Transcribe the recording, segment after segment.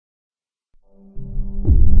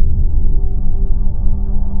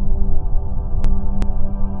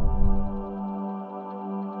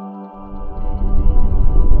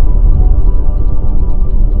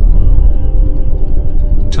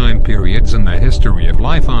Periods in the history of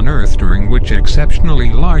life on Earth during which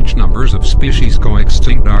exceptionally large numbers of species go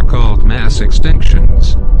extinct are called mass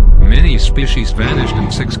extinctions. Many species vanished in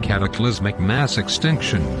 6 cataclysmic mass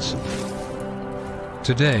extinctions.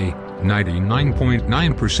 Today,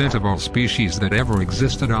 99.9% of all species that ever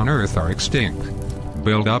existed on Earth are extinct.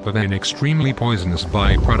 Build-up of an extremely poisonous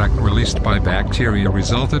byproduct released by bacteria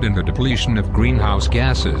resulted in the depletion of greenhouse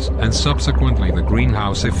gases and subsequently the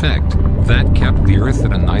greenhouse effect that kept the Earth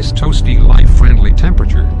at a nice toasty life-friendly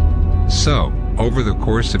temperature. So, over the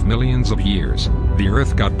course of millions of years, the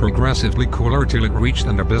Earth got progressively cooler till it reached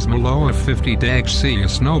an abysmal low of 50°C, a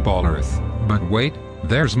snowball Earth. But wait,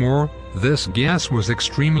 there's more. This gas was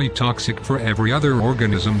extremely toxic for every other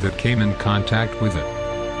organism that came in contact with it.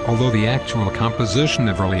 Although the actual composition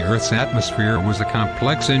of early Earth's atmosphere was a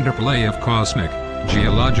complex interplay of cosmic,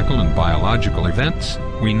 geological and biological events,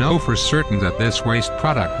 we know for certain that this waste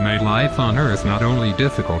product made life on Earth not only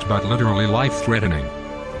difficult but literally life-threatening.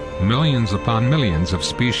 Millions upon millions of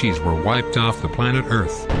species were wiped off the planet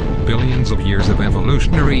Earth, billions of years of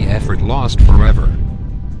evolutionary effort lost forever.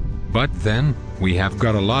 But then, we have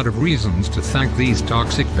got a lot of reasons to thank these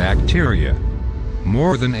toxic bacteria.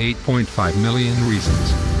 More than 8.5 million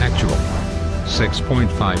reasons, actually.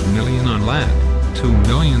 6.5 million on land, 2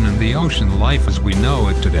 million in the ocean life as we know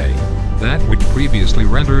it today. That which previously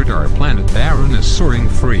rendered our planet barren is soaring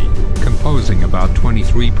free, composing about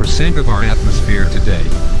 23% of our atmosphere today.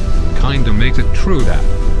 Kinda makes it true that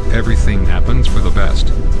everything happens for the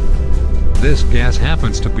best. This gas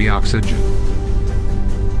happens to be oxygen.